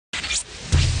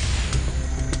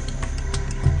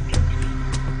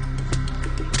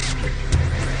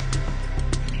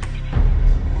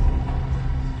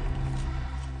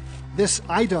This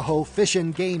Idaho Fish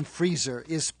and Game freezer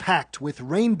is packed with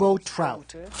rainbow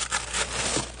trout.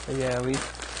 Yeah,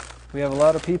 we have a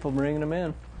lot of people bringing them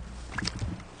in.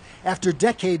 After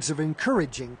decades of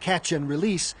encouraging catch and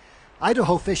release,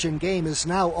 Idaho Fish and Game is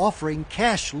now offering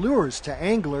cash lures to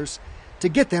anglers to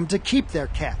get them to keep their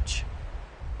catch.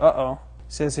 Uh-oh.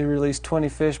 Says he released 20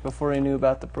 fish before he knew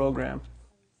about the program.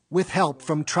 With help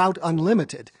from Trout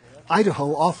Unlimited,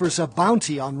 Idaho offers a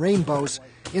bounty on rainbows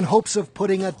in hopes of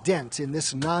putting a dent in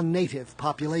this non-native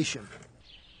population.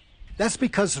 That's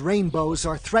because rainbows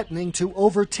are threatening to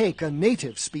overtake a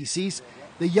native species,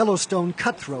 the Yellowstone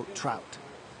Cutthroat Trout.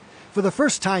 For the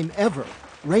first time ever,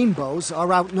 rainbows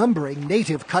are outnumbering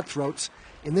native cutthroats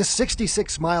in this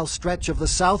 66-mile stretch of the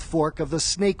South Fork of the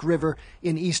Snake River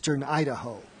in eastern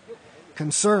Idaho.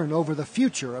 Concern over the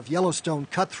future of Yellowstone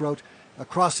cutthroat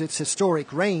across its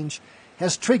historic range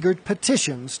has triggered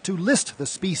petitions to list the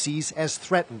species as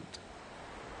threatened.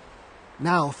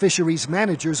 Now, fisheries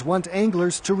managers want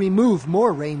anglers to remove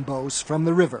more rainbows from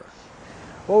the river.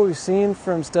 What we've seen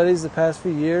from studies the past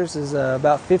few years is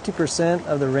about 50%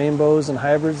 of the rainbows and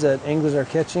hybrids that anglers are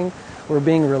catching were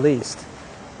being released.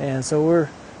 And so we're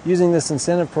using this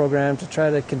incentive program to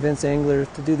try to convince anglers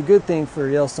to do the good thing for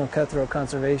Yellowstone cutthroat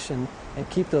conservation and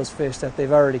keep those fish that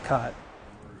they've already caught.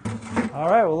 All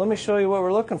right, well, let me show you what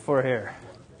we're looking for here.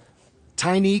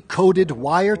 Tiny coded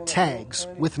wire tags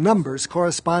with numbers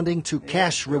corresponding to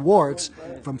cash rewards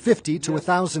from $50 to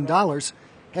 $1,000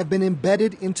 have been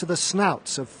embedded into the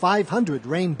snouts of 500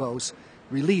 rainbows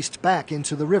released back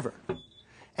into the river.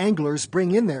 Anglers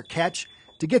bring in their catch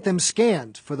to get them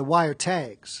scanned for the wire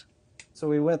tags. So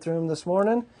we went through them this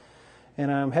morning,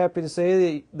 and I'm happy to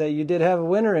say that you did have a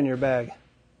winner in your bag.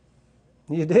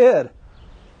 You did.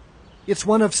 It's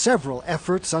one of several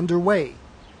efforts underway.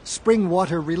 Spring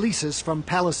water releases from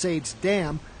Palisades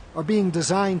Dam are being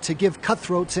designed to give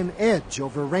cutthroats an edge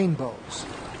over rainbows.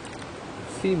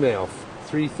 Female,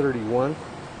 331.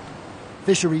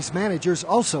 Fisheries managers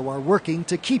also are working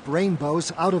to keep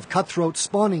rainbows out of cutthroat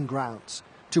spawning grounds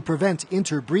to prevent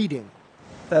interbreeding.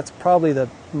 That's probably the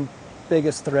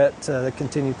biggest threat to the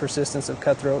continued persistence of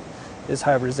cutthroat is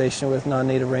hybridization with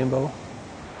non-native rainbow.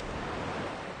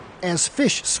 As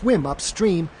fish swim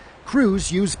upstream,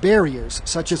 crews use barriers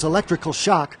such as electrical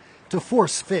shock to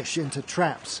force fish into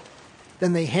traps.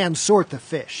 Then they hand sort the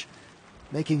fish,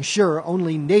 making sure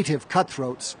only native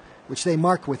cutthroats, which they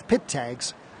mark with pit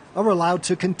tags, are allowed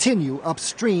to continue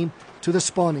upstream to the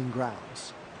spawning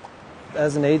grounds.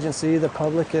 As an agency, the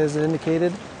public has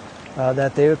indicated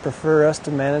that they would prefer us to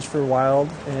manage for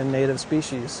wild and native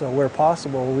species. So where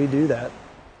possible, we do that.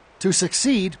 To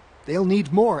succeed, they'll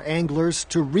need more anglers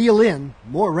to reel in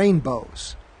more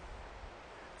rainbows.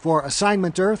 For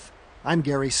Assignment Earth, I'm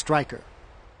Gary Stryker.